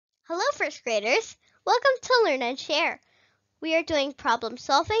Hello, first graders. Welcome to Learn and Share. We are doing problem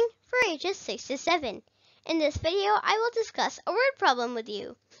solving for ages 6 to 7. In this video, I will discuss a word problem with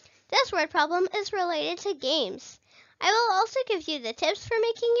you. This word problem is related to games. I will also give you the tips for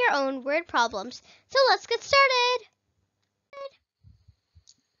making your own word problems. So let's get started.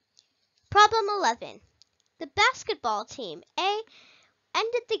 Problem 11. The basketball team A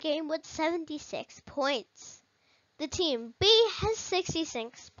ended the game with 76 points. The team B has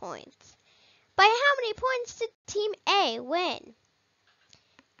 66 points. By how many points did Team A win?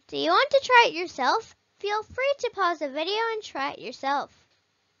 Do you want to try it yourself? Feel free to pause the video and try it yourself.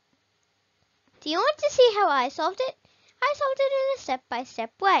 Do you want to see how I solved it? I solved it in a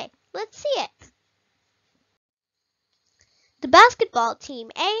step-by-step way. Let's see it. The basketball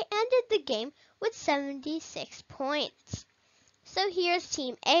team A ended the game with 76 points. So here's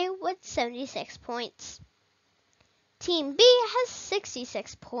Team A with 76 points. Team B has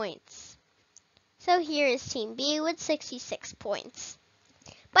 66 points. So here is Team B with 66 points.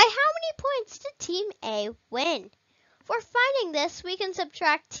 By how many points did Team A win? For finding this, we can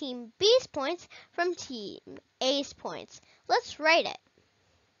subtract Team B's points from Team A's points. Let's write it.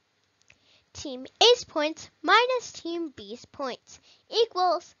 Team A's points minus Team B's points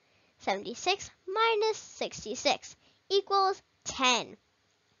equals 76 minus 66 equals 10.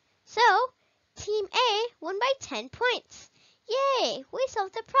 So, Team A won by 10 points. Yay! We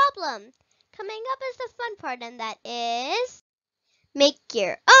solved the problem. Coming up is the fun part, and that is make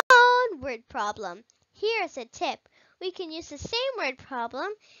your own word problem. Here's a tip. We can use the same word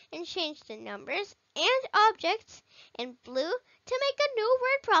problem and change the numbers and objects in blue to make a new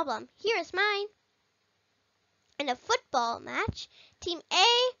word problem. Here's mine. In a football match, Team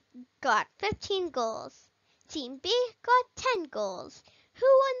A got 15 goals. Team B got 10 goals. Who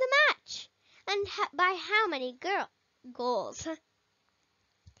won the match? And by how many goals? So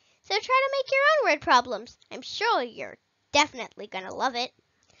try to make your own word problems. I'm sure you're definitely going to love it.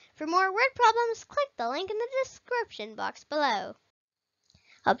 For more word problems, click the link in the description box below.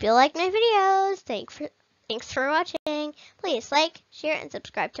 Hope you like my videos. Thanks for watching. Please like, share, and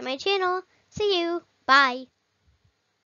subscribe to my channel. See you. Bye.